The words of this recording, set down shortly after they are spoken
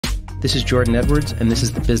This is Jordan Edwards, and this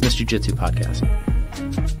is the Business Jiu-Jitsu Podcast.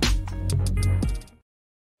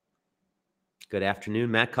 Good afternoon,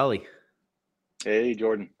 Matt Culley. Hey,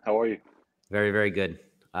 Jordan. How are you? Very, very good.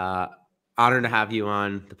 Honored to have you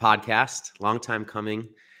on the podcast. Long time coming.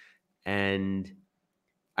 And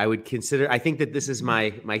I think that this is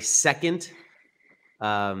my second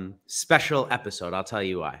special episode. I'll tell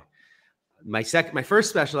you why. My first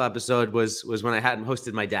special episode was when I hadn't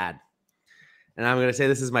hosted my dad. And I'm going to say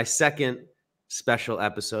this is my second special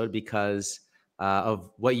episode because of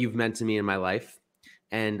what you've meant to me in my life,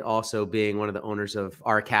 and also being one of the owners of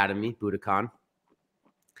our academy, Budokan.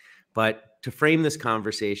 But to frame this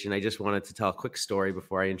conversation, I just wanted to tell a quick story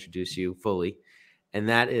before I introduce you fully. And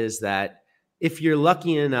that is that if you're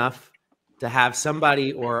lucky enough to have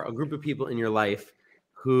somebody or a group of people in your life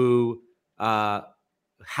who have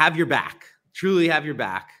your back, truly have your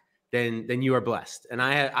back, then you are blessed. And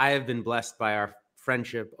I have been blessed by our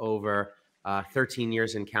friendship over 13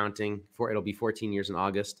 years and counting. It'll be 14 years in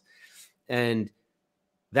August. And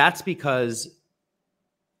that's because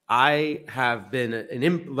I have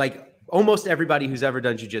been like almost everybody who's ever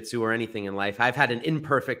done jiu-jitsu or anything in life. I've had an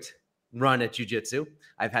imperfect run at jiu-jitsu.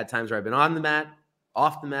 I've had times where I've been on the mat,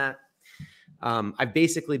 off the mat. I've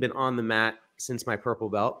basically been on the mat since my purple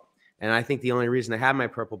belt. And I think the only reason I have my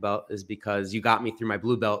purple belt is because you got me through my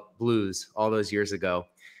blue belt blues all those years ago.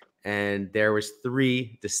 And there was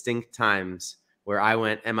 3 distinct times where I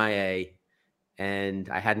went MIA and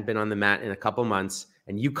I hadn't been on the mat in a couple months.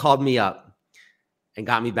 And you called me up and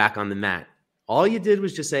got me back on the mat. All you did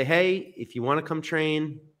was just say, hey, if you want to come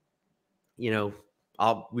train,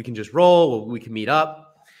 we can just roll, we can meet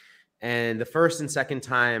up. And the first and second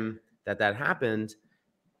time that happened,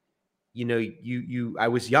 I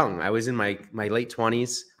was young. I was in my late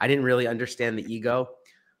 20s. I didn't really understand the ego,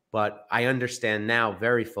 but I understand now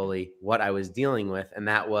very fully what I was dealing with. And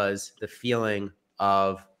that was the feeling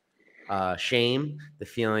of shame, the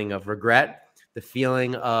feeling of regret, the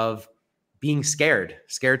feeling of being scared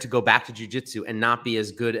to go back to jiu-jitsu and not be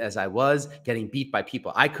as good as I was, getting beat by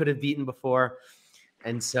people I could have beaten before.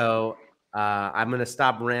 And so I'm going to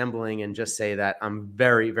stop rambling and just say that I'm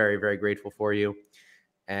very, very, very grateful for you.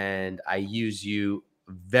 And I use you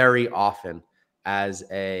very often as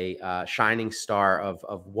a shining star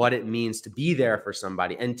of what it means to be there for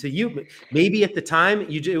somebody. And to you, maybe at the time,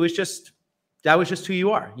 that was just who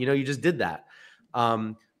you are. You just did that.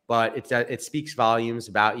 But it speaks volumes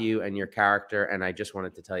about you and your character. And I just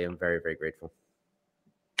wanted to tell you I'm very, very grateful.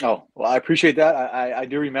 Oh, well, I appreciate that. I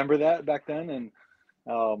do remember that back then. And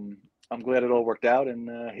I'm glad it all worked out.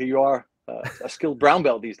 And here you are, a skilled brown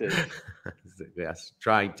belt these days. Yes,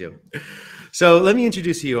 trying to. So let me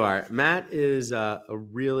introduce who you are. Matt is a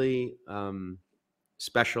really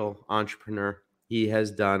special entrepreneur. He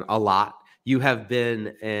has done a lot. You have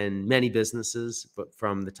been in many businesses, but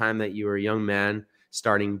from the time that you were a young man,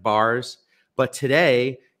 starting bars. But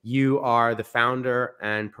today, you are the founder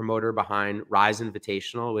and promoter behind Rise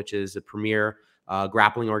Invitational, which is a premier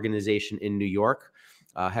grappling organization in New York,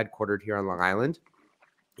 headquartered here on Long Island.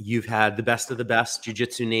 You've had the best of the best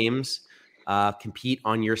jiu-jitsu names compete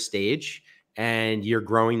on your stage, and you're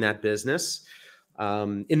growing that business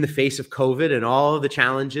in the face of COVID and all of the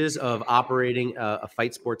challenges of operating a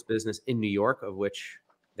fight sports business in New York, of which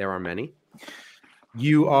there are many.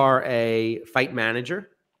 You are a fight manager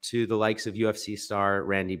to the likes of UFC star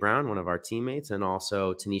Randy Brown, one of our teammates, and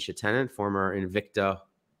also Tanisha Tennant, former Invicta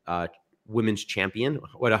women's champion.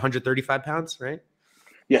 135 pounds, right?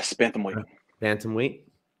 Yes, bantamweight. Bantamweight.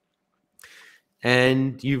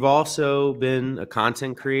 And you've also been a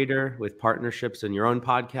content creator with partnerships in your own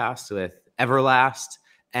podcast with Everlast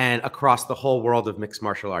and across the whole world of mixed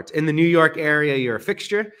martial arts. In the New York area, you're a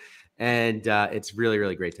fixture, and it's really,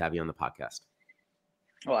 really great to have you on the podcast.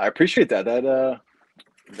 Well, I appreciate that.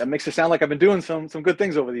 That makes it sound like I've been doing some good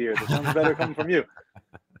things over the years. It sounds better coming from you.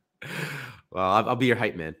 Well, I'll be your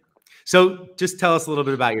hype man. So just tell us a little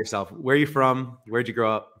bit about yourself. Where are you from? Where'd you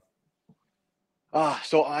grow up?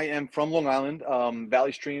 So I am from Long Island,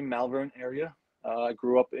 Valley Stream, Malvern area. I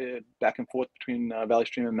grew up back and forth between Valley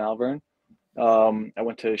Stream and Malvern. I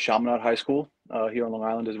went to Chaminade High School here on Long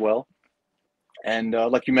Island as well. And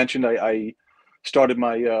like you mentioned, I started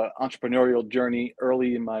my entrepreneurial journey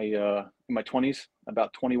early in my 20s,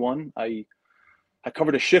 about 21. I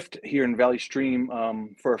covered a shift here in Valley Stream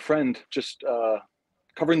for a friend, just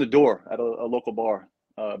covering the door at a local bar,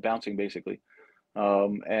 bouncing basically.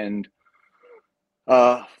 And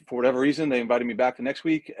for whatever reason, they invited me back the next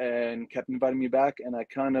week and kept inviting me back. And I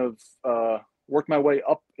kind of worked my way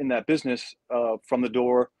up in that business from the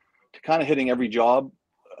door to kind of hitting every job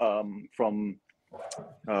from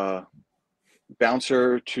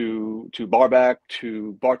bouncer to barback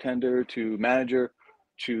to bartender to manager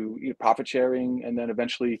to profit sharing, and then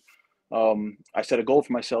eventually I set a goal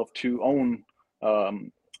for myself to own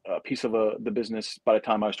a piece of the business by the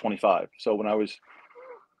time I was 25. So when I was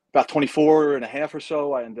about 24 and a half or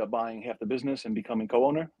so, I ended up buying half the business and becoming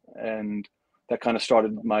co-owner, and that kind of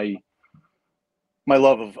started my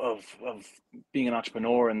love of being an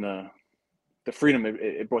entrepreneur and the freedom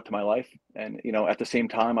it brought to my life. And at the same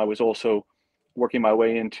time, I was also working my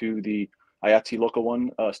way into the IATSE Local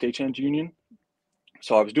 1 Stagehand Union.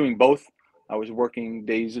 So I was doing both. I was working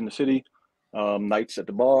days in the city, nights at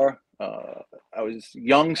the bar. I was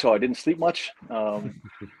young, so I didn't sleep much.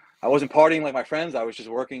 I wasn't partying like my friends. I was just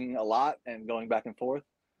working a lot and going back and forth.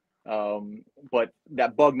 But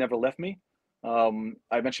that bug never left me. I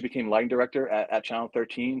eventually became lighting director at Channel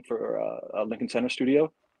 13 for a Lincoln Center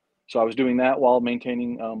studio. So I was doing that while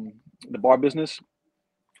maintaining the bar business.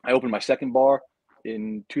 I opened my second bar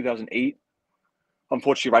in 2008.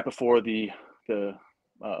 Unfortunately, right before the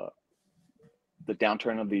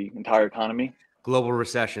downturn of the entire economy. Global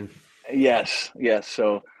recession. Yes.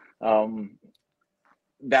 So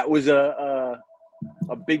that was a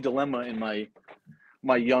big dilemma in my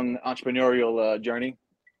young entrepreneurial journey,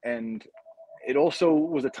 and it also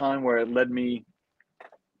was a time where it led me.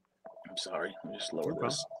 I'm sorry, let me just lower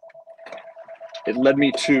this. It led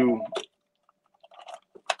me to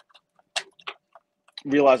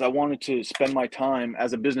realize I wanted to spend my time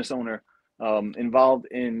as a business owner involved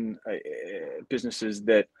in businesses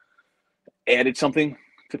that added something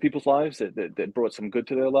to people's lives, that brought some good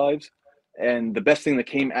to their lives. And the best thing that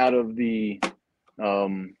came out of the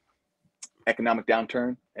economic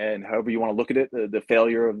downturn, and however you want to look at it, the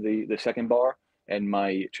failure of the second bar and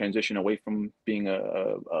my transition away from being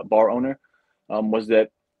a bar owner, was that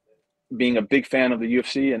being a big fan of the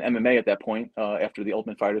UFC and MMA at that point, after the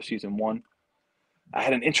Ultimate Fighter season 1, I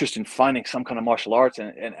had an interest in finding some kind of martial arts.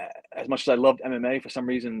 And as much as I loved MMA, for some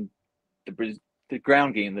reason, the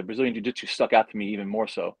ground game, the Brazilian Jiu-Jitsu, stuck out to me even more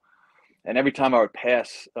so. And every time I would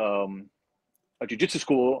pass a Jiu-Jitsu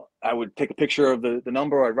school, I would take a picture of the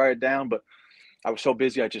number, I'd write it down, but I was so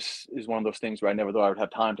busy, it was one of those things where I never thought I would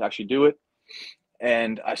have time to actually do it.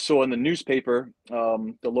 And I saw in the newspaper,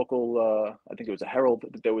 the local, I think it was a Herald,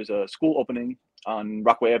 that there was a school opening on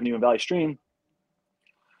Rockaway Avenue in Valley Stream,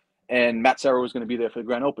 and Matt Serra was going to be there for the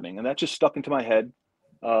grand opening. And that just stuck into my head.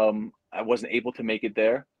 I wasn't able to make it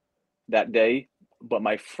there that day, but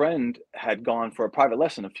my friend had gone for a private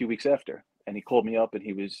lesson a few weeks after, and he called me up and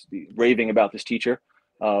he was raving about this teacher,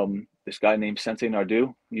 this guy named Sensei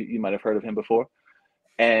Nardu. You might have heard of him before.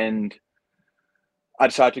 And I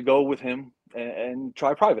decided to go with him and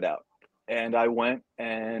try private out. And I went,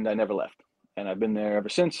 and I never left. And I've been there ever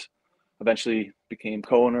since. Eventually became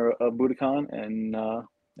co-owner of Budokan,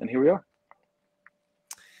 and here we are.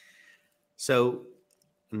 So,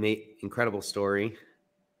 incredible story.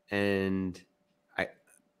 And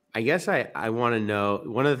I guess I want to know,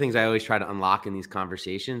 one of the things I always try to unlock in these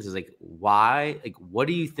conversations is what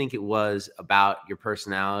do you think it was about your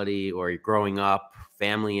personality or your growing up,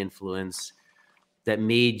 family influence, that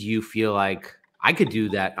made you feel like I could do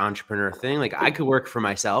that entrepreneur thing? Like I could work for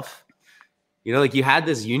myself. Like you had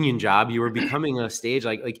this union job, you were becoming a stage,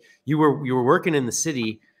 like you were working in the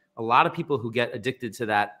city. A lot of people who get addicted to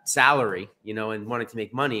that salary, and wanting to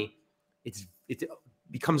make money, it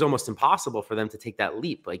becomes almost impossible for them to take that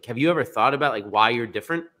leap. Like, have you ever thought about why you're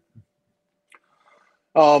different?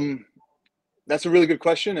 That's a really good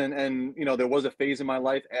question. And there was a phase in my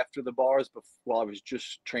life after the bars, while I was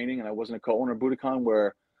just training and I wasn't a co-owner of Budokan,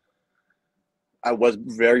 where I was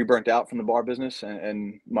very burnt out from the bar business.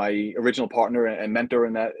 And my original partner and mentor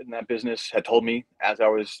in that business had told me, as I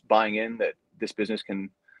was buying in, that this business can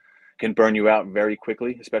burn you out very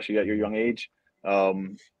quickly, especially at your young age.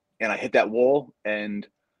 And I hit that wall, and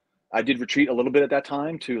I did retreat a little bit at that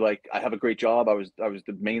time to I have a great job. I was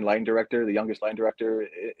the main lighting director, the youngest lighting director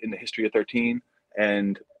in the history of 13,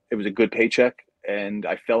 and it was a good paycheck. And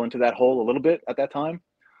I fell into that hole a little bit at that time.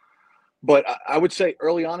 But I would say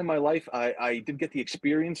early on in my life, I did get the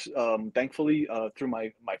experience, thankfully, through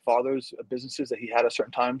my father's businesses that he had at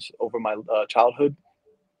certain times over my childhood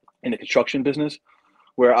in the construction business,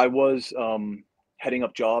 where I was heading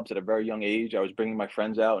up jobs at a very young age. I was bringing my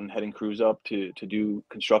friends out and heading crews up to do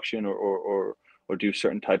construction or do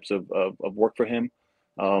certain types of work for him.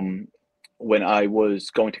 When I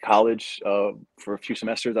was going to college for a few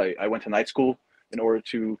semesters, I went to night school in order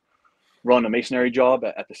to run a masonry job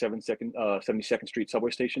at the 72nd Street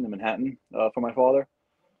subway station in Manhattan for my father.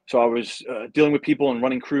 So I was dealing with people and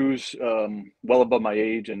running crews well above my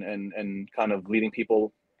age, and kind of leading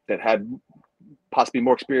people that had possibly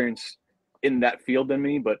more experience in that field than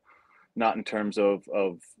me, but not in terms of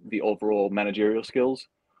the overall managerial skills.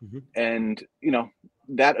 Mm-hmm. And, you know,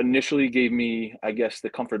 that initially gave me, I guess, the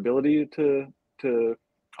comfortability to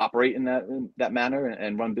operate in that manner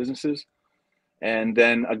and run businesses. And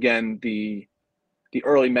then again, the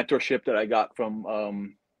early mentorship that I got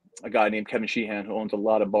from a guy named Kevin Sheehan, who owns a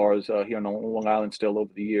lot of bars here on Long Island still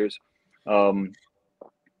over the years.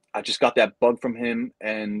 I just got that bug from him,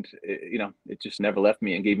 and it just never left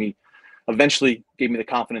me, and eventually gave me the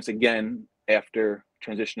confidence again after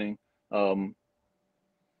transitioning to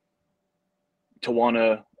want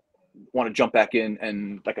to jump back in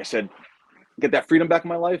and, like I said, get that freedom back in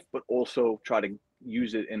my life, but also try to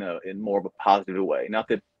use it in more of a positive way. Not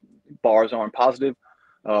that bars aren't positive,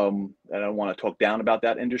 and I don't want to talk down about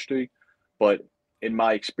that industry, but in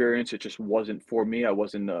my experience, it just wasn't for me. I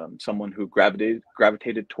wasn't someone who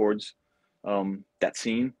gravitated towards that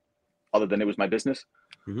scene, other than it was my business.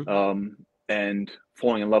 Mm-hmm. And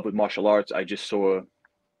falling in love with martial arts, I just saw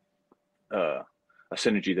a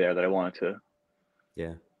synergy there that I wanted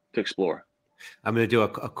to explore. I'm going to do a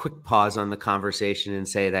quick pause on the conversation and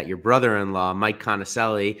say that your brother-in-law, Mike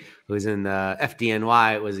Conicelli, who's in the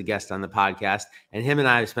FDNY, was a guest on the podcast, and him and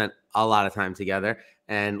I have spent a lot of time together.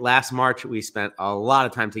 And last March, we spent a lot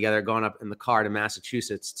of time together going up in the car to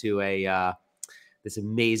Massachusetts to this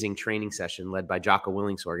amazing training session led by Jocko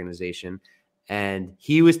Willink's organization. And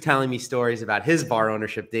he was telling me stories about his bar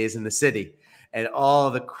ownership days in the city and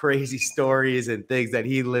all the crazy stories and things that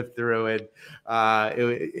he lived through. And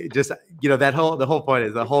it just, the whole point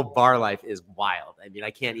is the whole bar life is wild. I mean,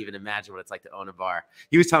 I can't even imagine what it's like to own a bar.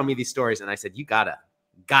 He was telling me these stories, and I said, you gotta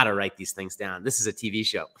write these things down. This is a TV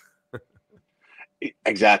show.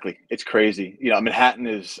 Exactly. It's crazy. Manhattan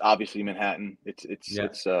is obviously Manhattan. It's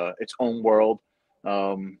its own world.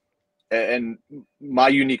 And my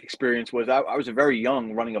unique experience was I was very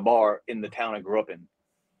young running a bar in the town I grew up in.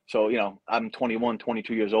 So, I'm 21,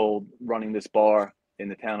 22 years old running this bar in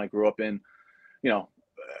the town I grew up in.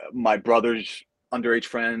 My brother's underage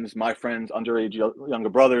friends, my friends' underage younger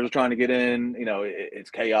brothers trying to get in.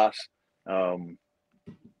 It's chaos.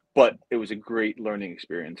 But it was a great learning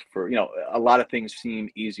experience for, a lot of things seem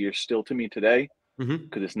easier still to me today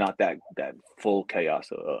because it's not that full chaos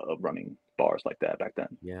of running bars like that back then.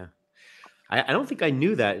 Yeah. I don't think I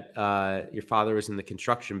knew that your father was in the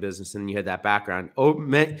construction business and you had that background. Oh,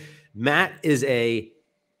 Matt is a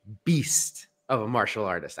beast of a martial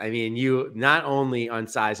artist. I mean, you not only on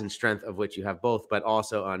size and strength, of which you have both, but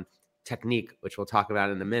also on technique, which we'll talk about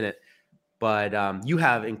in a minute. But you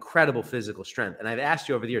have incredible physical strength. And I've asked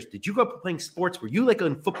you over the years, did you grow up playing sports? Were you like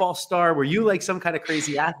a football star? Were you like some kind of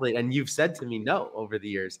crazy athlete? And you've said to me, no, over the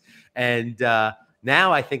years. And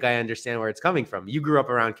now I think I understand where it's coming from. You grew up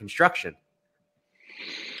around construction.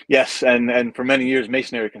 Yes. And for many years,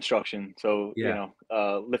 masonry construction. So,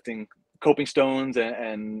 lifting coping stones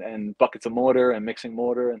and buckets of mortar and mixing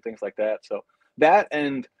mortar and things like that. So that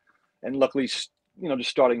and luckily, just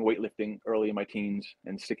starting weightlifting early in my teens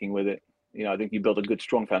and sticking with it. I think you build a good,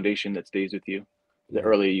 strong foundation that stays with you the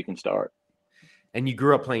earlier you can start. And you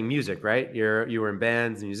grew up playing music, right? You were in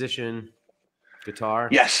bands, musician, guitar.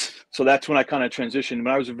 Yes. So that's when I kind of transitioned.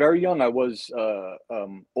 When I was very young, I was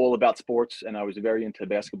all about sports, and I was very into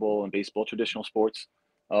basketball and baseball, traditional sports.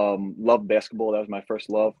 Loved basketball. That was my first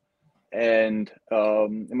love. And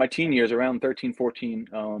in my teen years, around 13,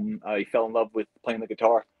 14, I fell in love with playing the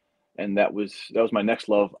guitar. And that was my next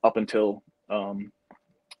love up until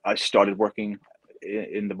I started working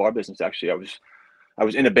in the bar business. Actually, I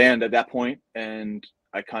was in a band at that point, and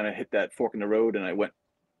I kind of hit that fork in the road, and I went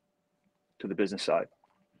to the business side.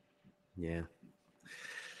 Yeah.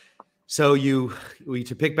 So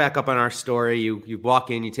to pick back up on our story, you walk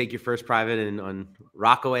in, you take your first private on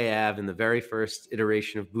Rockaway Ave in the very first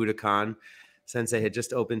iteration of Budokan. Sensei had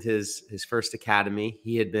just opened his first academy.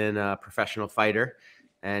 He had been a professional fighter.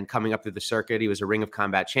 And coming up through the circuit, he was a Ring of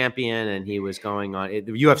Combat champion, and he was going on. The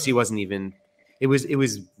UFC wasn't even. It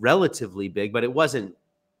was relatively big, but it wasn't.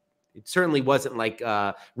 It certainly wasn't like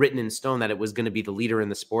written in stone that it was going to be the leader in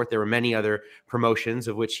the sport. There were many other promotions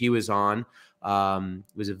of which he was on. It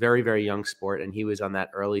was a very, very young sport, and he was on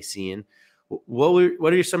that early scene.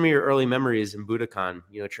 What are some of your early memories in Budokan?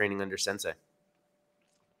 Training under Sensei.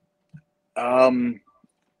 I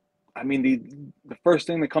mean, the first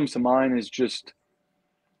thing that comes to mind is just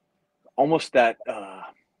almost that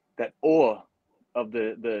awe of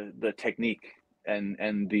the technique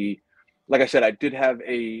and the, like I said, I did have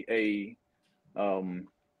an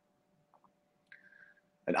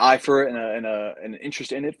eye for it and an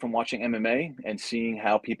interest in it from watching MMA and seeing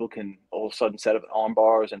how people can all of a sudden set up arm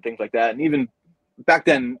bars and things like that. And even back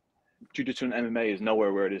then, jiu-jitsu and MMA is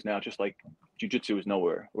nowhere where it is now, just like jiu-jitsu is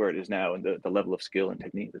nowhere where it is now, and the level of skill and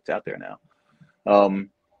technique that's out there now.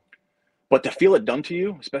 But to feel it done to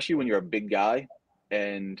you, especially when you're a big guy,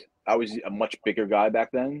 and I was a much bigger guy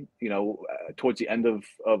back then, you know, towards the end of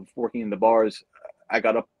working in the bars, I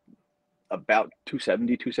got up about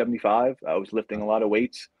 270, 275. I was lifting a lot of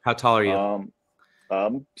weights. How tall are you?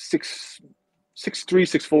 6'3",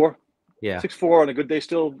 6'4". Yeah. 6'4" on a good day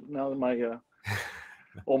still. Now my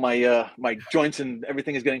all my joints and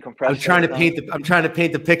everything is getting compressed. I'm trying to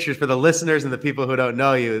paint the pictures for the listeners and the people who don't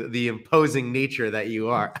know you, the imposing nature that you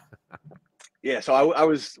are. Yeah, so I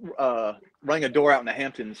was running a door out in the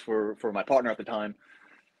Hamptons for my partner at the time.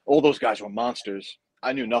 All those guys were monsters.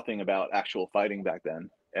 I knew nothing about actual fighting back then,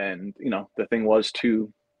 and you know, the thing was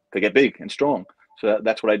to get big and strong. So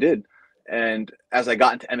that's what I did. And as I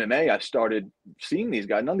got into MMA, I started seeing these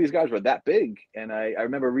guys. None of these guys were that big, and I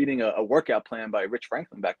remember reading a workout plan by Rich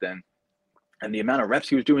Franklin back then, and the amount of reps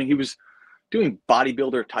he was doing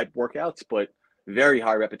bodybuilder type workouts, but very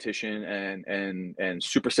high repetition and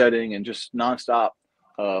supersetting and just nonstop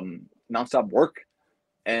work.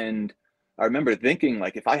 And I remember thinking,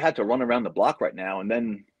 like, if I had to run around the block right now and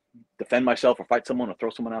then defend myself or fight someone or throw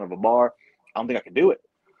someone out of a bar, I don't think I could do it.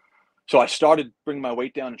 So I started bringing my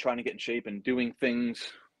weight down and trying to get in shape and doing things,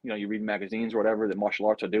 you know, you read magazines or whatever that martial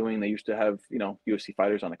arts are doing. They used to have, you know, UFC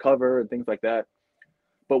fighters on the cover and things like that.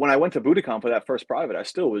 But when I went to Budokan for that first private, I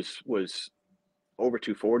still was over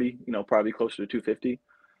 240, you know, probably closer to 250.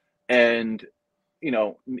 And, you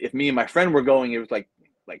know, if me and my friend were going, it was like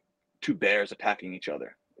two bears attacking each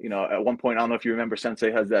other. You know, at one point, I don't know if you remember,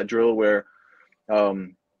 Sensei has that drill where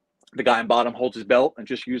the guy on bottom holds his belt and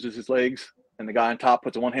just uses his legs, and the guy on top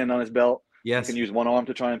puts one hand on his belt. Yes. And can use one arm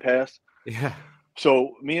to try and pass. Yeah.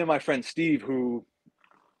 So me and my friend Steve, who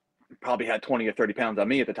probably had 20 or 30 pounds on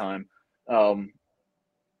me at the time, you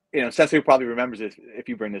know, Sensei probably remembers this if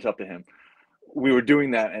you bring this up to him. We were doing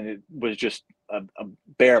that, and it was just a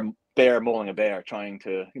bear mauling a bear, trying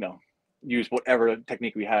to, you know, use whatever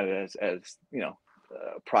technique we had as you know,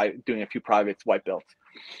 doing a few privates, white belts.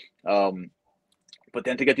 But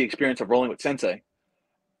then to get the experience of rolling with Sensei,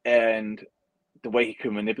 and the way he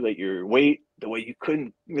could manipulate your weight, the way you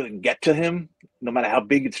couldn't really get to him, no matter how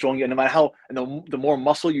big and strong you are, no matter how, and the more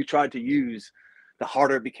muscle you tried to use, the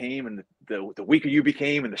harder it became, and the weaker you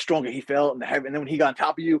became, and the stronger he felt, and and then when he got on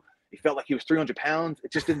top of you, he felt like he was 300 pounds.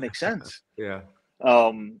 It just didn't make sense. Yeah.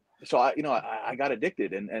 So I got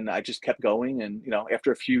addicted, and I just kept going. And, you know,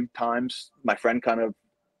 after a few times, my friend kind of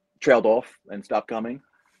trailed off and stopped coming.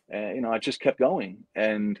 And, you know, I just kept going.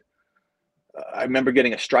 And I remember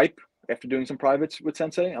getting a stripe after doing some privates with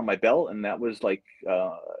Sensei on my belt. And that was like,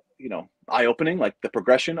 you know, eye-opening, like the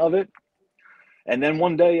progression of it. And then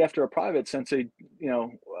one day after a private, Sensei, you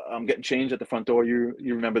know, I'm getting changed at the front door. You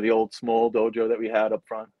remember the old small dojo that we had up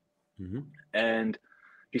front? Mm-hmm. And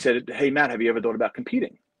he said, "Hey, Matt, have you ever thought about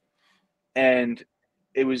competing?" And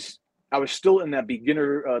I was still in that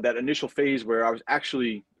beginner, that initial phase where I was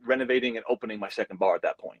actually renovating and opening my second bar at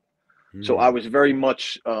that point. Mm. So I was very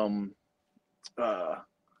much, I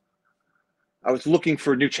was looking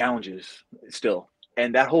for new challenges still.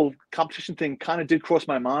 And that whole competition thing kind of did cross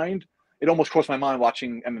my mind. It almost crossed my mind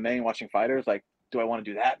watching MMA and watching fighters. Like, do I want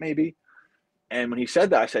to do that maybe? And when he said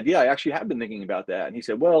that, I said, yeah, I actually have been thinking about that. And he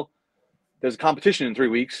said, well, there's a competition in 3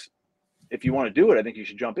 weeks. If you want to do it, I think you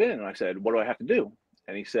should jump in. And I said, what do I have to do?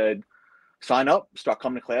 And he said, sign up, start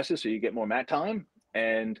coming to classes so you get more mat time,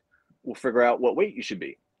 and we'll figure out what weight you should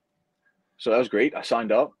be. So that was great. I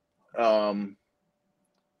signed up.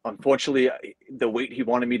 Unfortunately, the weight he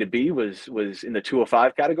wanted me to be was in the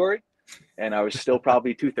 205 category. And I was still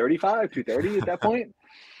probably 235, 230 at that point.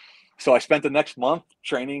 So I spent the next month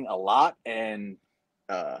training a lot and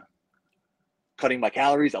cutting my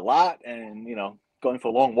calories a lot, and, you know, going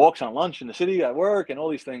for long walks on lunch in the city at work and all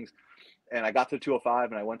these things. And I got to 205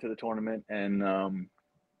 and I went to the tournament, and it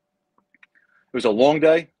was a long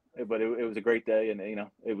day, but it was a great day. And, you know,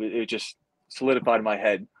 it just solidified in my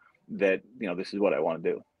head that, you know, this is what I want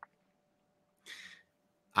to do.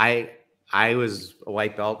 I was a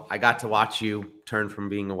white belt. I got to watch you turn from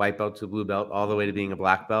being a white belt to a blue belt all the way to being a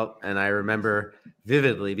black belt. And I remember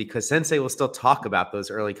vividly, because Sensei will still talk about those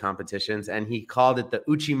early competitions, and he called it the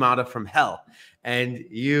Uchimata from hell. And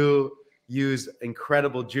you used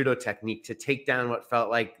incredible judo technique to take down what felt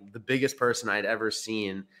like the biggest person I'd ever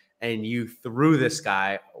seen. And you threw this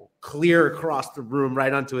guy clear across the room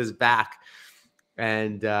right onto his back.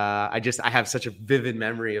 And I have such a vivid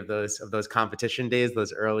memory of those competition days,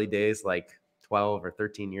 those early days, like 12 or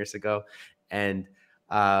 13 years ago. And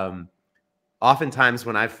oftentimes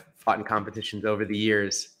when I've fought in competitions over the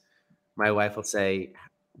years, my wife will say,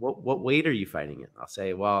 what weight are you fighting in? I'll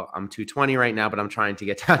say, well, I'm 220 right now, but I'm trying to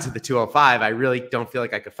get down to the 205. I really don't feel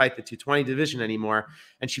like I could fight the 220 division anymore.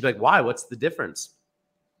 And she'd be like, why? What's the difference?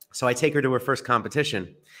 So I take her to her first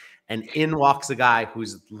competition, and in walks a guy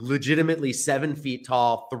who's legitimately 7 feet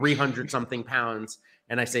tall, 300 something pounds.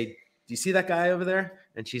 And I say, do you see that guy over there?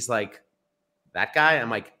 And she's like, that guy? I'm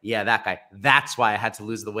like, yeah, that guy. That's why I had to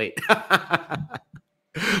lose the weight.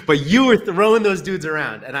 But you were throwing those dudes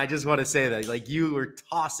around. And I just want to say that, like, you were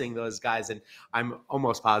tossing those guys. And I'm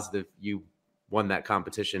almost positive you won that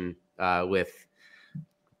competition with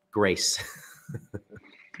grace.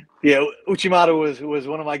 Yeah, Uchimata was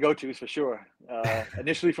one of my go-tos for sure.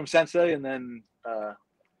 Initially from Sensei, and then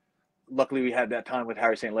luckily we had that time with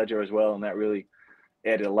Harry St. Ledger as well, and that really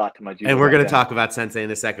added a lot to my judo. And we're going to talk about Sensei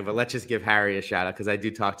in a second, but let's just give Harry a shout out because I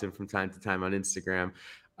do talk to him from time to time on Instagram.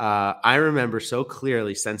 I remember so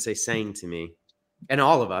clearly Sensei saying to me, and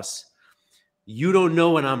all of us, you don't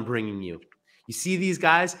know what I'm bringing you. You see these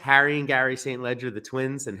guys, Harry and Gary St. Ledger, the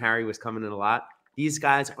twins, and Harry was coming in a lot. These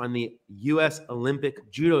guys are on the U.S. Olympic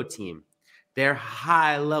judo team. They're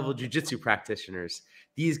high-level jiu-jitsu practitioners.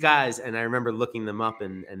 These guys, and I remember looking them up,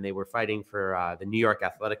 and they were fighting for the New York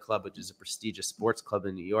Athletic Club, which is a prestigious sports club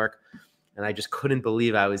in New York. And I just couldn't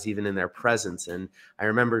believe I was even in their presence. And I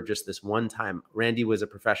remember just this one time, Randy was a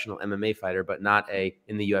professional MMA fighter, but not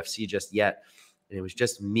in the UFC just yet. And it was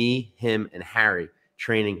just me, him, and Harry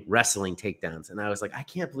training wrestling takedowns. And I was like, I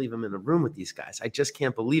can't believe I'm in a room with these guys. I just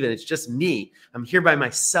can't believe it. It's just me. I'm here by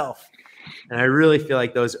myself. And I really feel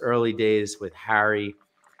like those early days with Harry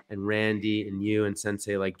and Randy and you and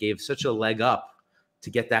Sensei like gave such a leg up to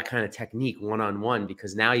get that kind of technique one-on-one,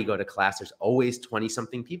 because now you go to class, there's always 20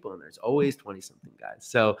 something people and there's always 20 something guys.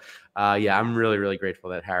 So yeah, I'm really, really grateful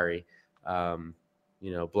that Harry,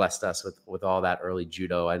 blessed us with all that early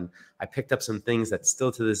judo. And I picked up some things that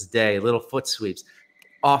still to this day, little foot sweeps,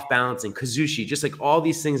 off balancing, kazushi, just like all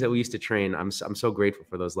these things that we used to train. I'm so grateful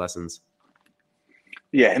for those lessons.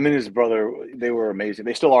 Yeah, him and his brother, they were amazing.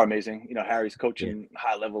 They still are amazing. You know, Harry's coaching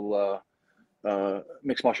high level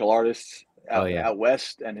mixed martial artists out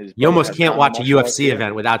west, and his you almost can't watch a UFC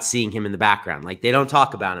event without seeing him in the background. Like, they don't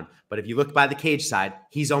talk about him, but if you look by the cage side,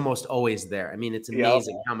 he's almost always there. I mean, it's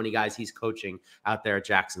amazing how many guys he's coaching out there at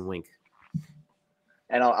Jackson Wink.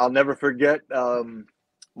 And I'll never forget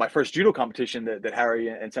my first judo competition that Harry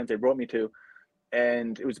and Sensei brought me to,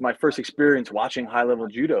 and it was my first experience watching high level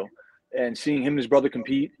judo and seeing him and his brother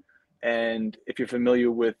compete. And if you're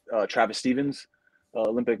familiar with Travis Stevens,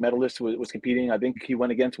 Olympic medalist, was competing. I think he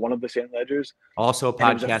went against one of the St. Ledgers. Also a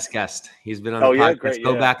podcast guest. He's been on the podcast. Great,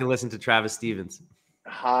 Go back and listen to Travis Stevens.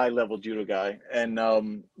 High level judo guy, and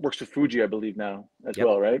works with Fuji, I believe, now as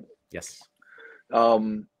well, right? Yes.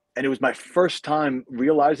 And it was my first time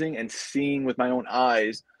realizing and seeing with my own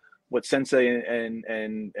eyes what Sensei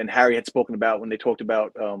and Harry had spoken about when they talked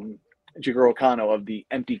about Jigoro Kano of the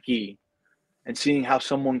empty gi, and seeing how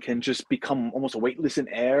someone can just become almost weightless in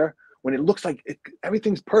air when it looks like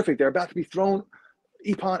everything's perfect. They're about to be thrown,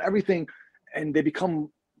 ippon, everything, and they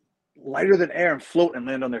become lighter than air and float and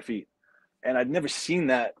land on their feet. And I'd never seen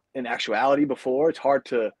that in actuality before. It's hard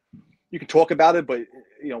to, you can talk about it, but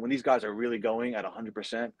when these guys are really going at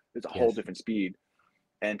 100%, there's a whole different speed.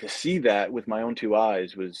 And to see that with my own two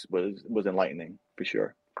eyes was enlightening for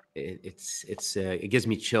sure. It gives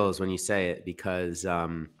me chills when you say it, because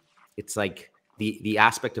it's like the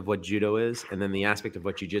aspect of what judo is, and then the aspect of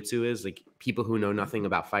what jiu-jitsu is. Like, people who know nothing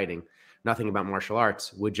about fighting, nothing about martial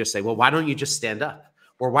arts, would just say, well, why don't you just stand up?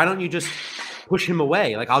 Or why don't you just push him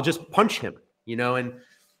away? Like, I'll just punch him, and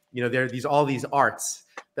there are all these arts.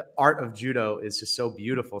 The art of judo is just so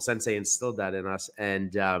beautiful. Sensei instilled that in us.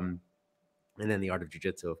 And then the art of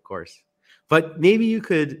jiu-jitsu, of course. But maybe you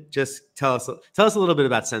could just tell us a little bit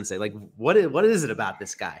about Sensei. Like, what is it about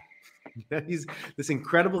this guy? He's this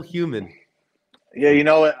incredible human. Yeah,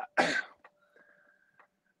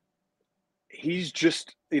 he's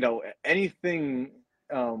just, anything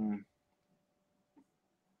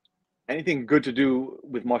good to do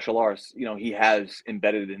with martial arts, he has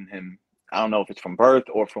embedded in him. I don't know if it's from birth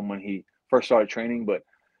or from when he first started training, but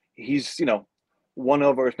he's, one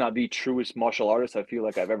of, or if not the truest martial artist I feel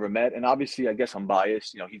like I've ever met. And obviously, I guess I'm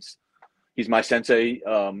biased. He's my sensei.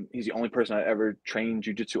 He's the only person I ever trained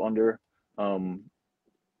jiu-jitsu under,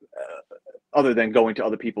 other than going to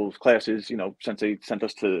other people's classes. Sensei sent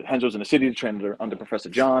us to Henzo's in the city to train under Professor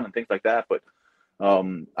John and things like that. But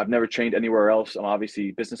I've never trained anywhere else. I'm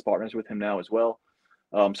obviously business partners with him now as well.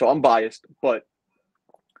 So I'm biased, but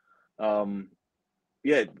probably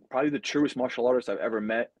the truest martial artist I've ever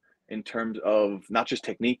met in terms of not just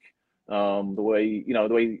technique, the way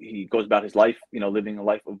he goes about his life, living a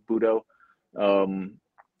life of Budo,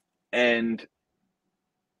 And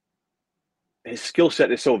his skill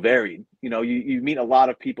set is so varied. You meet a lot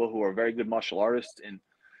of people who are very good martial artists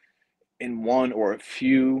in one or a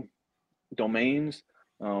few domains.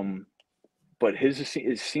 But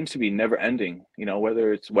it seems to be never ending,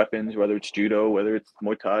 whether it's weapons, whether it's judo, whether it's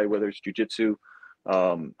Muay Thai, whether it's jiu-jitsu,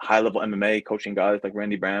 high level MMA, coaching guys like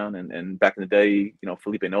Randy Brown and back in the day,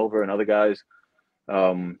 Felipe Nova and other guys.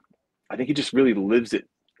 I think he just really lives it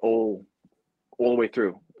all the way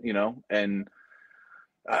through, and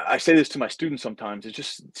I say this to my students sometimes. It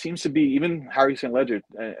just seems to be, even Harry St. Ledger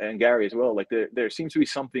and Gary as well, like there seems to be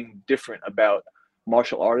something different about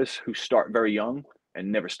martial artists who start very young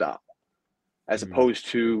and never stop, as opposed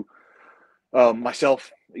to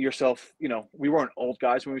myself, yourself. We weren't old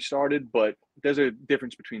guys when we started, but there's a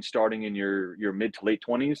difference between starting in your mid to late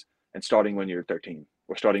 20s and starting when you're 13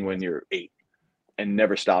 or starting when you're 8 and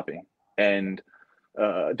never stopping and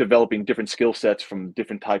developing different skill sets from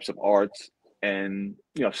different types of arts. And,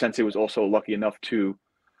 Sensei was also lucky enough to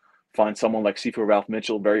find someone like Sifu Ralph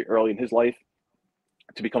Mitchell very early in his life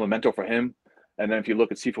to become a mentor for him. And then if you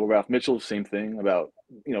look at Sifu Ralph Mitchell, same thing about,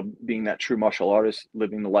 being that true martial artist,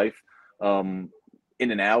 living the life in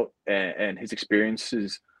and out, and his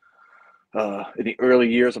experiences in the early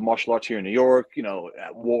years of martial arts here in New York,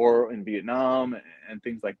 at war in Vietnam and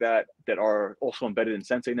things like that are also embedded in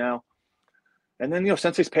Sensei now. And then,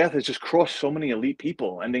 Sensei's path has just crossed so many elite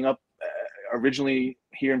people, ending up originally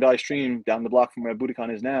here in Valley Stream, down the block from where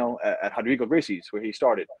Budokan is now, at Renzo Gracie's, where he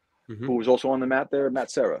started, who was also on the mat there,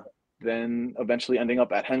 Matt Serra. Then eventually ending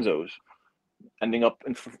up at Renzo's, ending up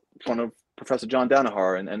in front of Professor John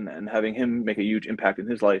Danaher and having him make a huge impact in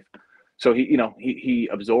his life. So he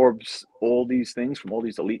absorbs all these things from all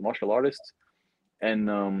these elite martial artists,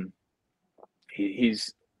 and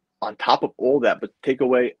he's on top of all that. But take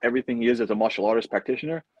away everything he is as a martial artist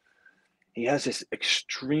practitioner, he has this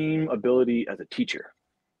extreme ability as a teacher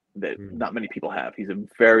that not many people have. He's a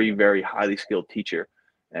very, very highly skilled teacher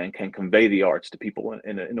and can convey the arts to people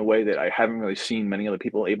in a way that I haven't really seen many other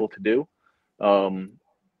people able to do. And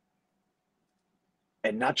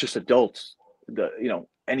not just adults,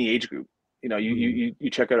 any age group. You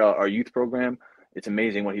check out our youth program. It's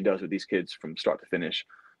amazing what he does with these kids from start to finish.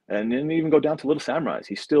 And then even go down to little samurais.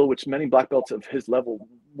 He's still, which many black belts of his level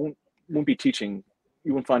won't be teaching.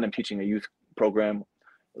 You won't find them teaching a youth program,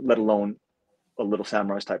 let alone a little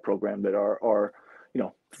samurais type program that are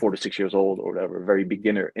 4 to 6 years old or whatever, very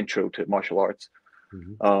beginner intro to martial arts.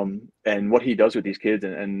 And what he does with these kids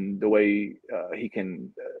and the way he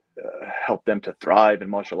can help them to thrive in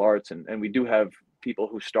martial arts. And we do have people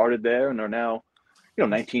who started there and are now,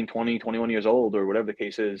 19, 20, 21 years old or whatever the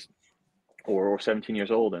case is, or 17 years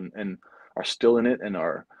old and are still in it and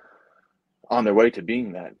are on their way to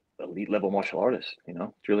being that elite level martial artist.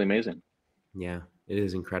 It's really amazing. Yeah, it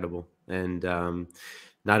is incredible. And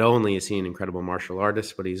not only is he an incredible martial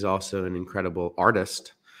artist, but he's also an incredible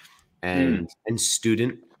artist and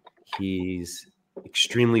student. He's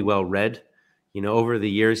extremely well read. Over the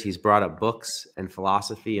years, he's brought up books and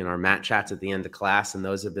philosophy in our mat chats at the end of class, and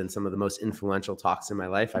those have been some of the most influential talks in my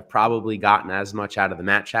life. I've probably gotten as much out of the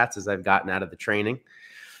mat chats as I've gotten out of the training.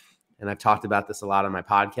 And I've talked about this a lot on my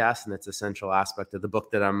podcast, and it's an essential aspect of the book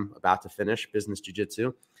that I'm about to finish, Business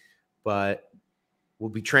Jiu-Jitsu. But we'll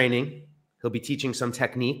be training. He'll be teaching some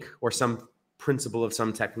technique or some principle of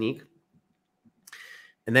some technique.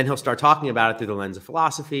 And then he'll start talking about it through the lens of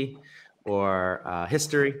philosophy or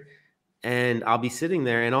history. And I'll be sitting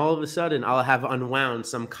there, and all of a sudden I'll have unwound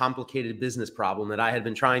some complicated business problem that I had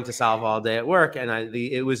been trying to solve all day at work, and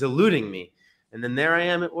it was eluding me. And then there I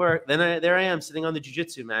am at work. There I am sitting on the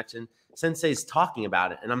jiu-jitsu match, and Sensei's talking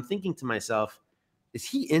about it. And I'm thinking to myself, is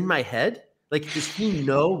he in my head? Like, does he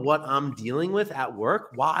know what I'm dealing with at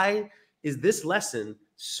work? Why is this lesson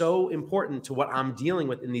so important to what I'm dealing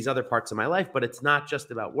with in these other parts of my life? But it's not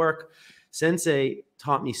just about work. Sensei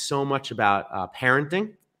taught me so much about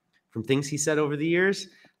parenting from things he said over the years.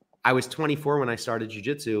 I was 24 when I started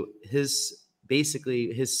jiu-jitsu. His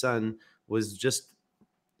son was just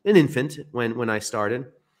an infant when I started.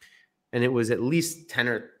 And it was at least 10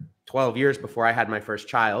 or 12 years before I had my first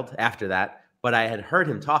child after that. But I had heard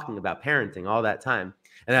him talking about parenting all that time.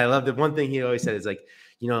 And I loved it. One thing he always said is like,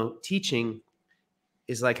 teaching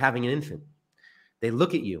is like having an infant. They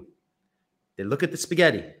look at you. They look at the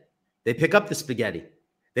spaghetti. They pick up the spaghetti.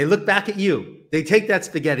 They look back at you. They take that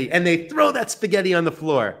spaghetti and they throw that spaghetti on the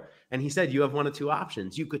floor. And he said, you have one of two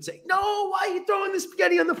options. You could say, no, why are you throwing the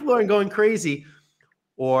spaghetti on the floor and going crazy?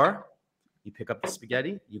 Or you pick up the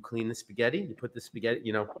spaghetti, you clean the spaghetti, you put the spaghetti,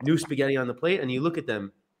 new spaghetti on the plate, and you look at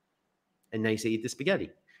them. And now you say, eat the spaghetti.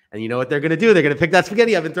 And you know what they're going to do? They're going to pick that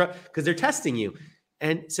spaghetti up and throw, because they're testing you.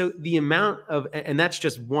 And so the amount of, and that's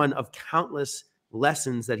just one of countless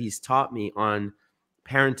lessons that he's taught me on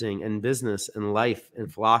parenting and business and life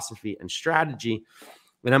and philosophy and strategy.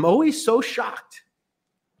 And I'm always so shocked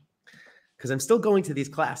because I'm still going to these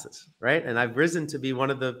classes, right? And I've risen to be one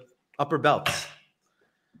of the upper belts.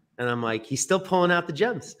 And I'm like, he's still pulling out the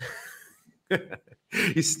gems.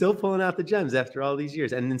 He's still pulling out the gems after all these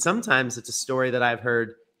years. And then sometimes it's a story that I've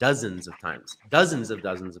heard dozens of times.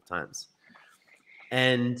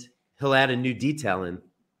 And he'll add a new detail in.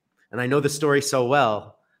 And I know the story so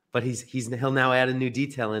well, but he'll now add a new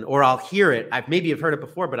detail in, or I'll hear it. Maybe have heard it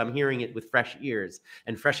before, but I'm hearing it with fresh ears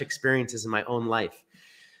and fresh experiences in my own life.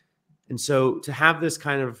 And so to have this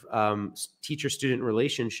kind of teacher-student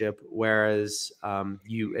relationship, whereas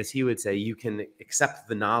you, as he would say, you can accept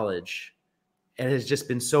the knowledge, it has just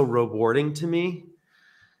been so rewarding to me.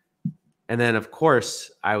 And then, of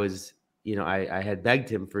course, I was, I had begged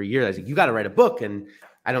him for a year. I was like, you got to write a book. And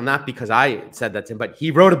I don't, not because I said that to him, but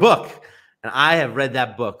he wrote a book. And I have read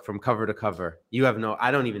that book from cover to cover.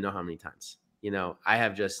 I don't even know how many times. I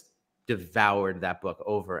have just devoured that book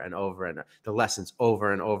over and over, and the lessons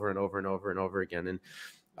over and over and over and over and over again. And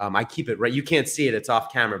I keep it right. You can't see it. It's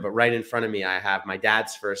off camera, but right in front of me, I have my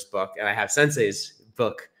dad's first book and I have Sensei's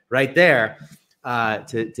book right there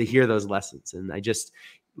to hear those lessons. And I just,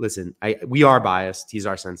 listen, we are biased. He's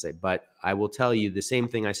our sensei, but I will tell you the same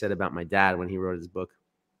thing I said about my dad when he wrote his book.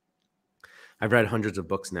 I've read hundreds of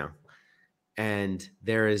books now, and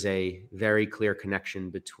there is a very clear connection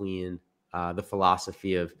between the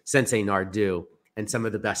philosophy of Sensei Nardu and some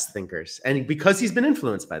of the best thinkers, and because he's been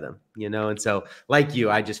influenced by them, and so like you,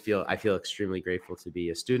 I feel extremely grateful to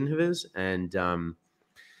be a student of his, and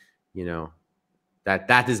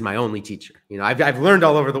that is my only teacher. I've learned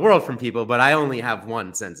all over the world from people, but I only have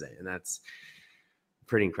one sensei, and that's a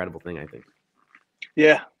pretty incredible thing, I think.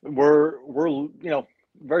 Yeah, we're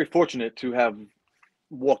very fortunate to have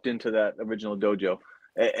walked into that original dojo,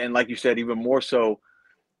 and like you said, even more so,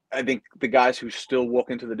 I think the guys who still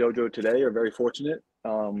walk into the dojo today are very fortunate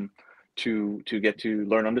to get to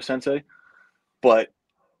learn under sensei. But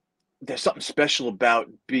there's something special about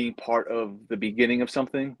being part of the beginning of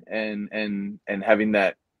something and having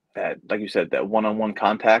that like you said, that one-on-one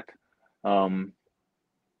contact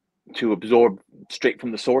to absorb straight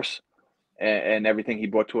from the source and everything he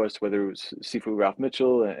brought to us, whether it was Sifu Ralph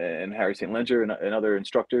Mitchell and Harry St. Leger and other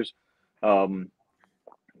instructors.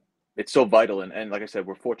 It's so vital. And like I said,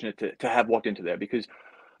 we're fortunate to have walked into there, because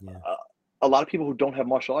a lot of people who don't have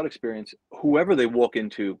martial art experience, whoever they walk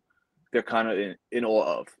into, they're kind of in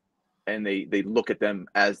awe of. And they look at them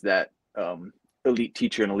as that elite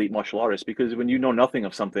teacher and elite martial artist, because when you know nothing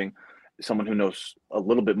of something, someone who knows a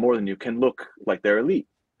little bit more than you can look like they're elite.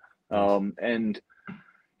 And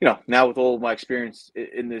now with all my experience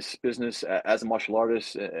in this business as a martial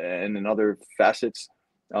artist and in other facets,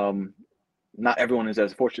 not everyone is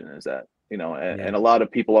as fortunate as that, and a lot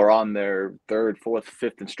of people are on their third, fourth,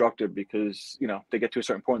 fifth instructor because, they get to a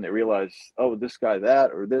certain point and they realize, oh, this guy,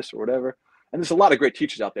 that, or this, or whatever. And there's a lot of great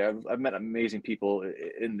teachers out there. I've met amazing people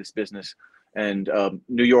in this business, and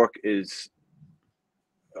New York is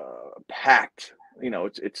packed.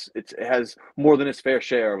 It has more than its fair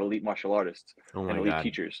share of elite martial artists and elite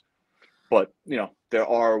teachers. But there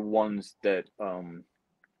are ones that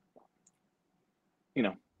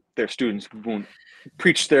their students won't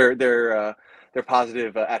preach their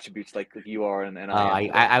positive attributes like you are and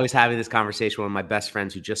I was having this conversation with one of my best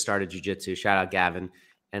friends who just started jiu-jitsu. Shout out Gavin.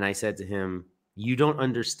 And I said to him, you don't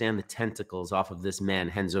understand the tentacles off of this man,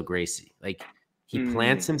 Renzo Gracie. Like, he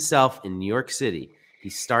plants himself in New York City. He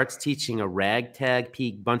starts teaching a ragtag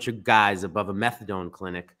peak bunch of guys above a methadone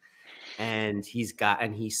clinic. And he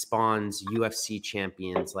spawns UFC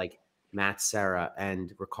champions like Matt Serra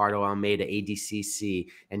and Ricardo Almeida, ADCC,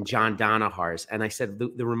 and John Donahars. And I said,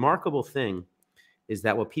 the remarkable thing is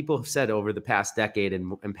that what people have said over the past decade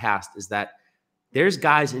and past is that there's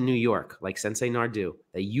guys in New York like Sensei Nardu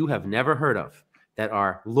that you have never heard of that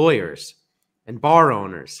are lawyers and bar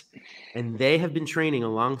owners, and they have been training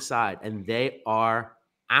alongside, and they are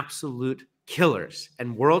absolute killers,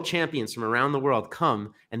 and world champions from around the world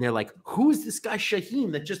come and they're like, who is this guy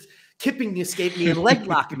Shaheen that just kipping escaped me and leg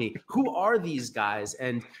locked me? Who are these guys?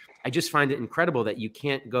 And I just find it incredible that you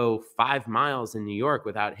can't go 5 miles in New York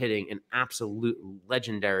without hitting an absolute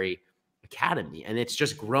legendary academy, and it's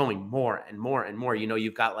just growing more and more and more.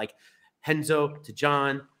 You've got like Renzo to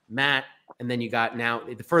John, Matt, and then you got, now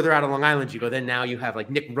the further out of Long Island you go, then now you have like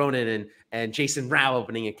Nick Ronan and Jason Rao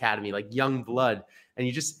opening academy, like young blood, and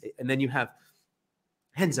then you have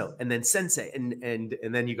Renzo, and then Sensei, and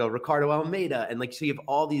then you go Ricardo Almeida, and like so you have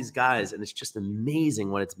all these guys, and it's just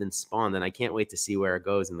amazing what it's been spawned, and I can't wait to see where it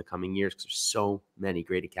goes in the coming years because there's so many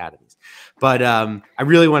great academies. But I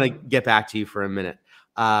really want to get back to you for a minute.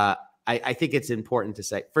 I think it's important to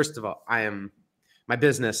say, first of all, my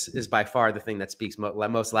business is by far the thing that speaks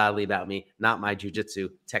most loudly about me, not my jiu-jitsu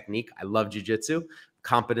technique. I love jiu-jitsu,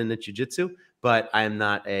 competent at jiu-jitsu, but I am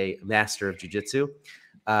not a master of jiu-jitsu.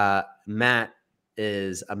 Matt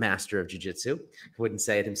is a master of jiu-jitsu. Wouldn't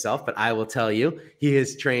say it himself, but I will tell you, he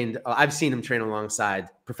has trained. I've seen him train alongside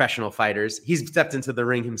professional fighters. He's stepped into the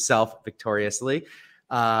ring himself victoriously.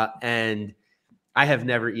 And I have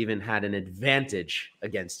never even had an advantage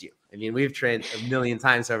against you. I mean, we've trained a million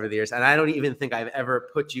times over the years, and I don't even think I've ever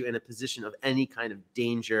put you in a position of any kind of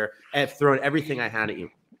danger. I've thrown everything I had at you.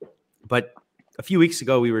 But a few weeks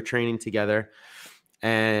ago, we were training together,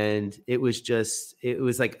 and it was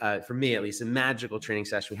like, for me at least, a magical training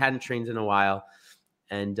session. We hadn't trained in a while,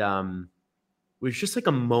 and it was just like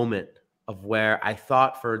a moment of where I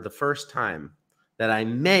thought for the first time that I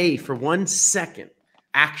may, for 1 second,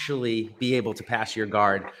 actually be able to pass your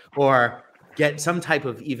guard or get some type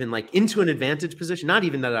of even like into an advantage position. Not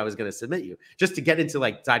even that I was going to submit you, just to get into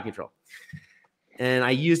like side control. And I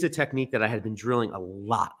used a technique that I had been drilling a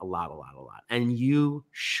lot. And you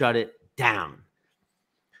shut it down.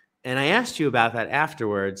 And I asked you about that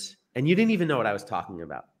afterwards, and you didn't even know what I was talking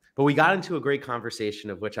about. But we got into a great conversation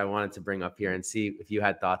of which I wanted to bring up here and see if you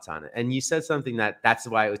had thoughts on it. And you said something that's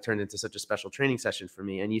why it was turned into such a special training session for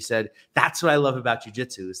me. And you said, that's what I love about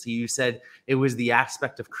jiu-jitsu. So you said it was the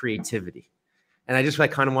aspect of creativity. And I just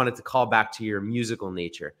like kind of wanted to call back to your musical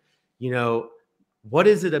nature. You know, what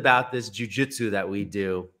is it about this jiu-jitsu that we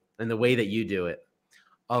do and the way that you do it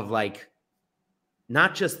of like,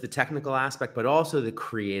 not just the technical aspect, but also the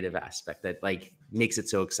creative aspect that like makes it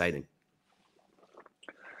so exciting?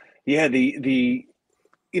 Yeah, at the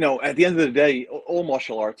end of the day, all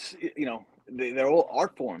martial arts, they're all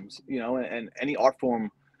art forms, and any art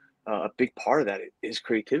form, a big part of that is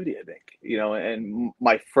creativity, I think, and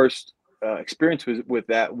my first experience with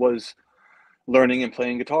that was learning and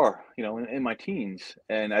playing guitar, in my teens.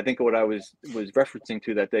 And I think what I was referencing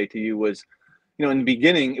to that day to you was, in the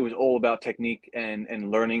beginning, it was all about technique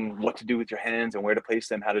and learning what to do with your hands and where to place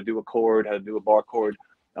them, how to do a chord, how to do a bar chord,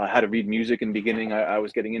 how to read music. In the beginning, I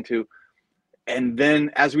was getting into. And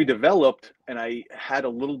then as we developed and I had a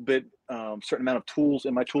little bit, certain amount of tools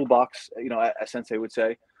in my toolbox, as sensei would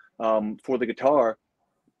say, for the guitar,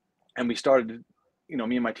 and we started,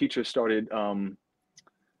 me and my teacher started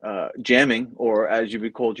jamming, or as you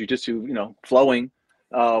would call jiu-jitsu, flowing,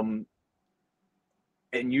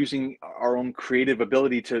 and using our own creative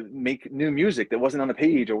ability to make new music that wasn't on the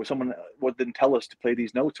page, or someone didn't tell us to play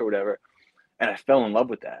these notes or whatever. And I fell in love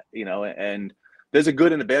with that, and there's a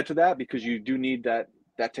good and a bad to that, because you do need that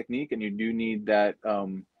technique, and you do need that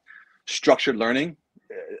structured learning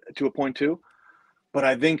to a point too. But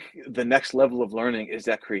I think the next level of learning is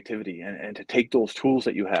that creativity, and to take those tools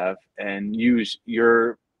that you have and use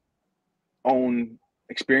your own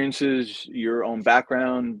experiences, your own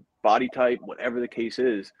background, body type, whatever the case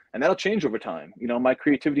is. And that'll change over time. My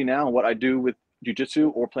creativity now, what I do with jiu-jitsu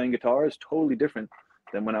or playing guitar, is totally different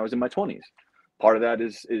than when I was in my 20s. Part of that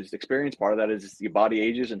is experience. Part of that is your body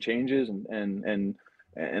ages and changes and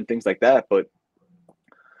things like that. But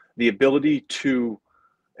the ability to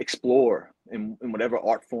explore in whatever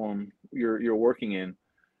art form you're working in,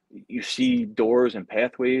 you see doors and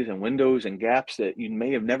pathways and windows and gaps that you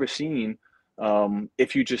may have never seen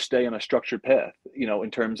if you just stay on a structured path,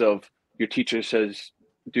 in terms of your teacher says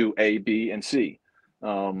do A, B, and C.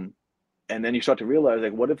 And then you start to realize,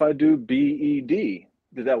 like, what if I do B, E, D?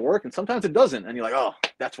 Does that work? And sometimes it doesn't. And you're like, oh,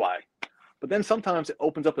 that's why. But then sometimes it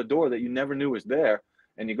opens up a door that you never knew was there.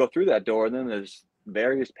 And you go through that door, and then there's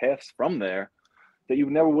various paths from there that you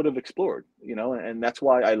never would have explored, and that's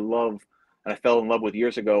why I love, and I fell in love with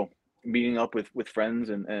years ago, meeting up with friends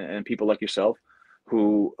and people like yourself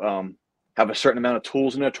who have a certain amount of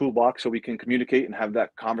tools in their toolbox, so we can communicate and have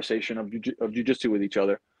that conversation of jiu-jitsu with each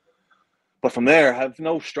other. But from there, have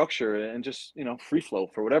no structure and just, free flow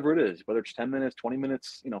for whatever it is, whether it's 10 minutes, 20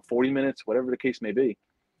 minutes, 40 minutes, whatever the case may be.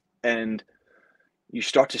 And you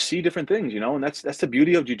start to see different things, and that's the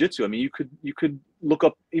beauty of jiu-jitsu. I mean, you could look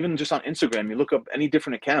up, even just on Instagram, you look up any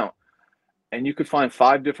different account, and you could find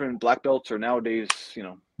 5 different black belts, or nowadays,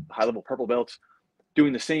 high-level purple belts,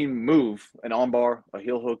 doing the same move, an armbar, a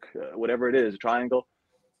heel hook, whatever it is, a triangle,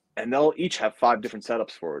 and they'll each have 5 different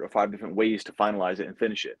setups for it, or 5 different ways to finalize it and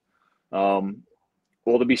finish it. Or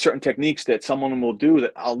there'll be certain techniques that someone will do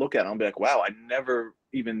that I'll look at and I'll be like, wow, I never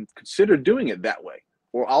even considered doing it that way.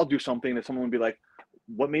 Or I'll do something that someone will be like,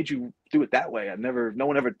 what made you do it that way? No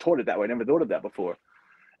one ever taught it that way. I never thought of that before.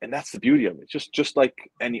 And that's the beauty of it. Just like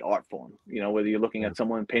any art form, you know, whether you're looking at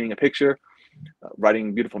someone painting a picture,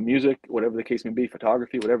 writing beautiful music, whatever the case may be,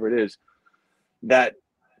 photography, whatever it is, that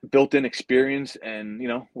built-in experience, and, you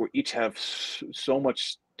know, we each have so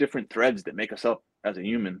much different threads that make us up as a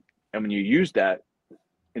human. And when you use that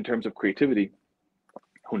in terms of creativity,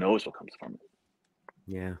 who knows what comes from it?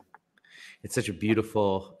 Yeah. It's such a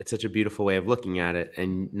beautiful way of looking at it.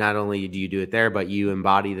 And not only do you do it there, but you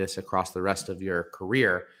embody this across the rest of your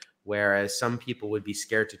career. Whereas some people would be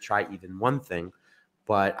scared to try even one thing,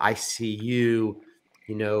 but I see you,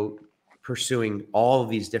 you know, pursuing all of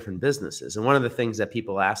these different businesses. And one of the things that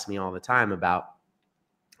people ask me all the time about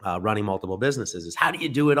running multiple businesses is, how do you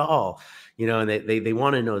do it all? You know, and they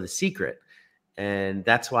want to know the secret. And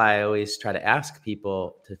that's why I always try to ask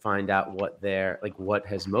people to find out what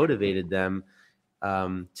has motivated them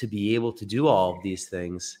to be able to do all of these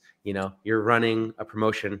things. You know, you're running a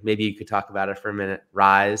promotion. Maybe you could talk about it for a minute.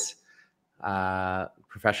 Rise,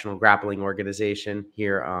 professional grappling organization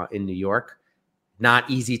here in New York. Not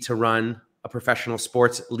easy to run a professional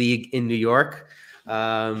sports league in New York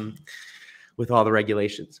with all the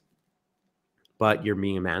regulations. But you're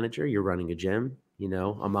being a manager, you're running a gym, you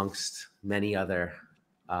know, amongst many other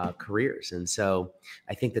careers. And so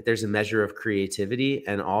I think that there's a measure of creativity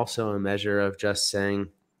and also a measure of just saying,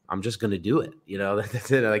 I'm just going to do it. You know,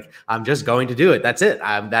 like, I'm just going to do it. That's it.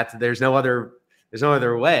 There's no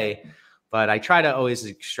other way. But I try to always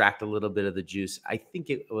extract a little bit of the juice. I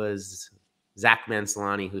think it was Zach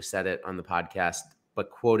Mansolani who said it on the podcast,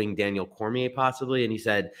 but quoting Daniel Cormier possibly. And he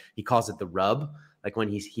said, he calls it the rub. Like when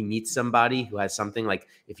he meets somebody who has something, like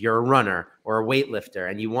if you're a runner or a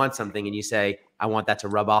weightlifter and you want something and you say, I want that to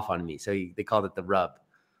rub off on me. So they called it the rub.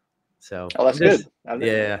 So that's good.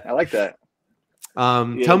 Yeah. I like that.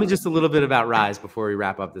 Tell me just a little bit about Rise before we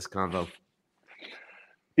wrap up this convo.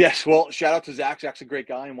 Yes. Well, shout out to Zach. Zach's a great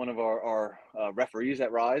guy and one of our referees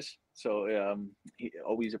at Rise. So he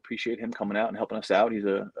always appreciate him coming out and helping us out. He's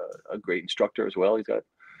a great instructor as well. He's got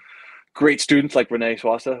great students like Renee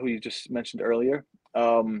Swassa, who you just mentioned earlier.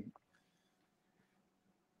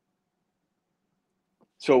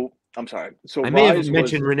 So I'm sorry. So I may have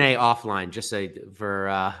mentioned Renee offline, just say for,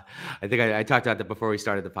 I think I talked about that before we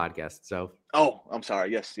started the podcast. So. Oh, I'm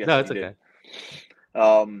sorry. Yes. No, it's okay.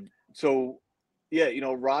 So yeah, you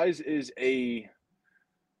know, Rise is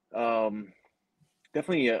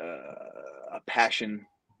definitely a passion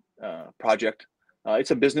project.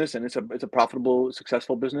 It's a business, and it's a profitable,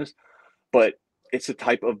 successful business, but it's a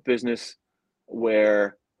type of business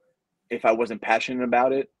where if I wasn't passionate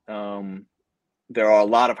about it, there are a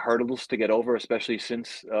lot of hurdles to get over, especially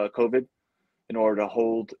since COVID, in order to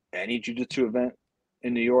hold any jiu-jitsu event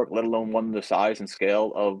in New York, let alone one the size and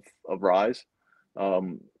scale of Rise.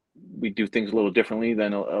 We do things a little differently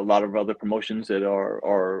than a lot of other promotions that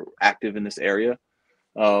are active in this area.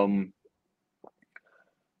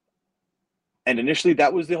 And initially,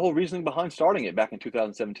 that was the whole reasoning behind starting it back in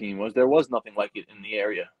 2017, was there was nothing like it in the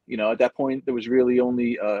area. You know, at that point, there was really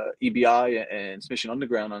only EBI and Submission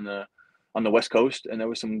Underground on the West Coast, and there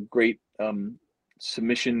was some great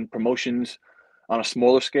submission promotions on a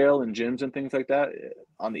smaller scale in gyms and things like that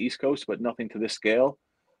on the East Coast, but nothing to this scale.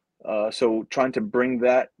 So trying to bring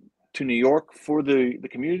that to New York for the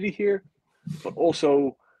community here, but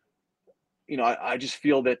also, you know, I just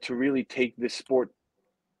feel that to really take this sport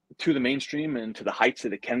to the mainstream and to the heights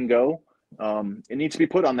that it can go, it needs to be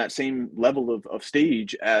put on that same level of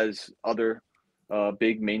stage as other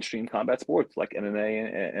big mainstream combat sports like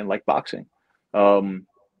MMA and like boxing. So,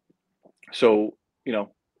 you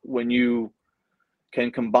know, when you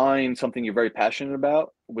can combine something you're very passionate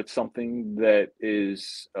about with something that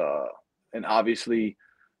is an obviously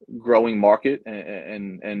growing market,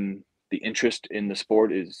 and the interest in the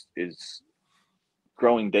sport is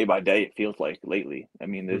growing day by day, it feels like lately. I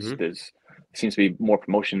mean, there's seems to be more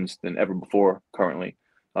promotions than ever before currently,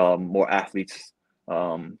 more athletes.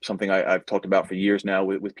 Something I've talked about for years now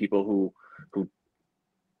with people who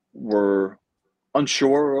were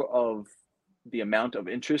unsure of the amount of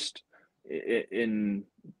interest in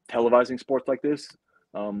televising sports like this.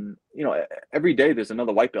 You know, every day there's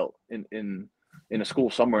another white belt in a school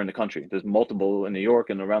somewhere in the country. There's multiple in New York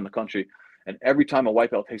and around the country. And every time a white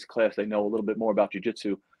belt takes a class, they know a little bit more about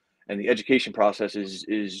jiu-jitsu, and the education process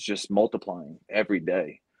is just multiplying every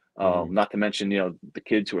day. Not to mention, you know, the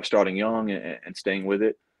kids who are starting young and staying with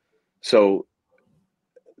it. So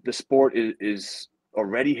the sport is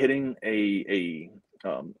already hitting a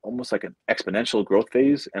almost like an exponential growth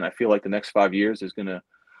phase, and I feel like the next 5 years is going to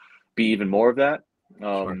be even more of that.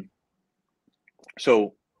 Sure.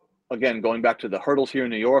 So again, going back to the hurdles here in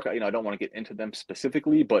New York, I don't want to get into them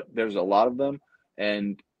specifically, but there's a lot of them.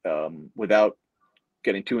 And without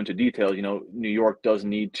getting too into detail, New York does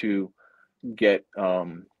need to get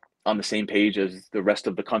on the same page as the rest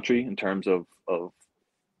of the country in terms of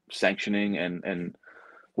sanctioning and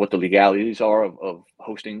what the legalities are of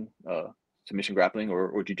hosting submission grappling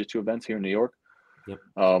or jiu-jitsu events here in New York. Yep.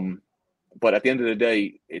 But at the end of the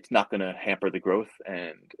day, it's not going to hamper the growth,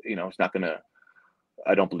 and it's not going to,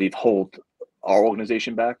 I don't believe, hold our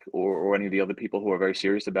organization back or any of the other people who are very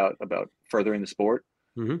serious about furthering the sport.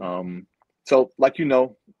 Mm-hmm. So like,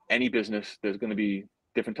 any business, there's going to be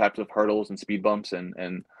different types of hurdles and speed bumps,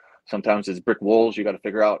 and sometimes it's brick walls you got to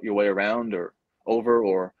figure out your way around or over,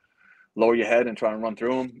 or lower your head and try and run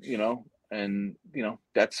through them, and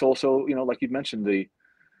that's also, like you mentioned,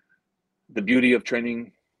 the beauty of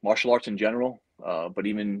training martial arts in general, but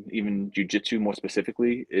even jiu-jitsu more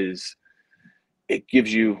specifically, is it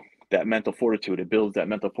gives you that mental fortitude. It builds that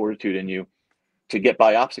mental fortitude in you to get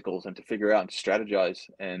by obstacles and to figure out and to strategize.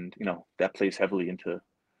 And, that plays heavily into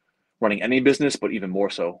running any business, but even more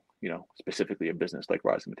so, specifically a business like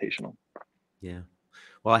Rise Invitational. Yeah.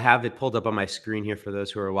 Well, I have it pulled up on my screen here for those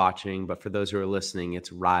who are watching, but for those who are listening, it's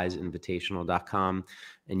riseinvitational.com,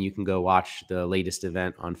 and you can go watch the latest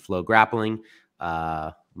event on Flow Grappling.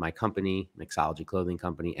 My company, Mixology Clothing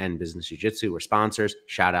Company, and Business Jiu-Jitsu were sponsors.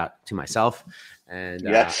 Shout out to myself. And,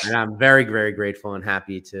 yes. And I'm very, very grateful and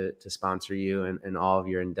happy to sponsor you and all of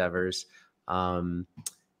your endeavors.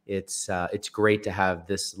 It's great to have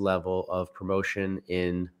this level of promotion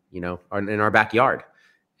in our backyard.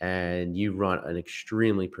 And you run an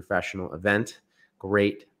extremely professional event,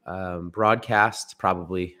 great broadcast,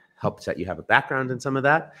 probably helps that you have a background in some of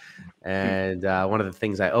that. And one of the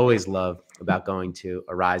things I always love about going to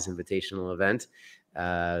a Rise Invitational event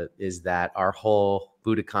is that our whole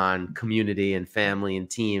Budokan community and family and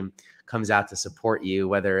team comes out to support you,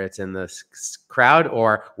 whether it's in the crowd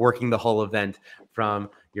or working the whole event, from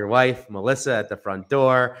your wife, Melissa, at the front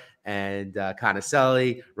door, and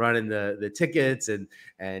Canacelli running the tickets, and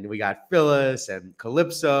we got Phyllis and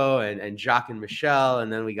Calypso and Jacques and Michelle,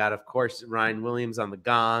 and then we got, of course, Ryan Williams on the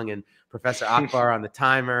gong and Professor Akbar on the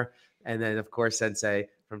timer, and then, of course, Sensei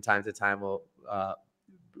from time to time will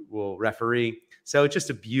referee. So it's just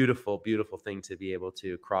a beautiful, beautiful thing to be able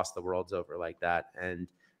to cross the worlds over like that. And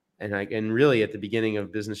really, at the beginning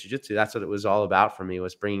of Business Jiu-Jitsu, that's what it was all about for me,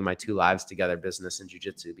 was bringing my two lives together, business and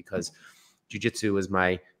jiu-jitsu, because jiu-jitsu was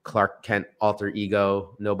my Clark Kent alter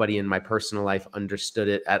ego. Nobody in my personal life understood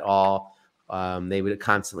it at all. They would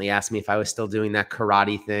constantly ask me if I was still doing that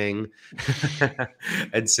karate thing.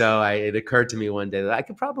 And so it occurred to me one day that I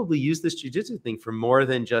could probably use this jiu-jitsu thing for more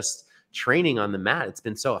than just training on the mat. It's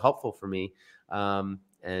been so helpful for me.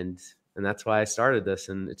 And that's why I started this.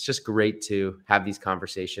 And it's just great to have these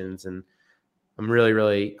conversations. And I'm really,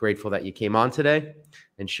 really grateful that you came on today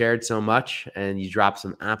and shared so much. And you dropped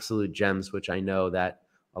some absolute gems, which I know that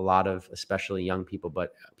a lot of, especially young people,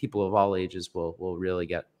 but people of all ages will really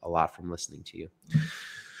get a lot from listening to you.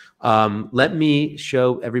 Let me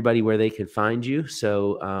show everybody where they can find you.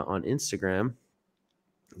 So on Instagram,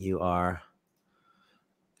 you are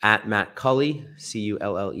at Matt Culley,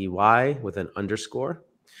 Culley with an underscore.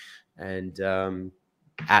 And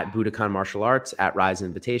at Budokan Martial Arts, at Rise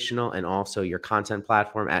Invitational, and also your content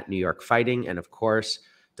platform at New York Fighting, and of course,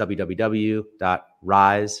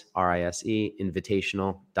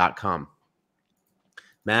 www.riseinvitational.com.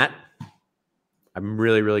 Matt, I'm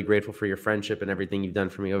really, really grateful for your friendship and everything you've done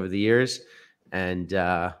for me over the years. And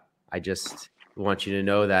I just want you to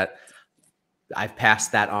know that I've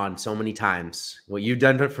passed that on so many times. What you've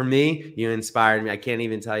done for me, you inspired me. I can't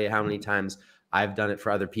even tell you how many times I've done it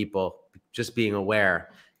for other people, just being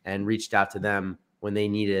aware and reached out to them when they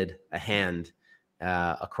needed a hand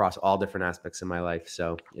across all different aspects of my life.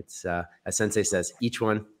 So it's, as Sensei says, each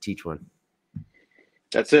one, teach one.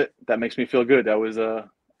 That's it. That makes me feel good. That was,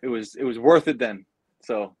 it was worth it then.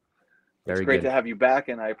 So it's great to have you back,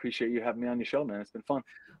 and I appreciate you having me on your show, man. It's been fun.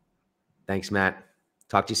 Thanks, Matt.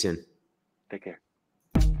 Talk to you soon. Take care.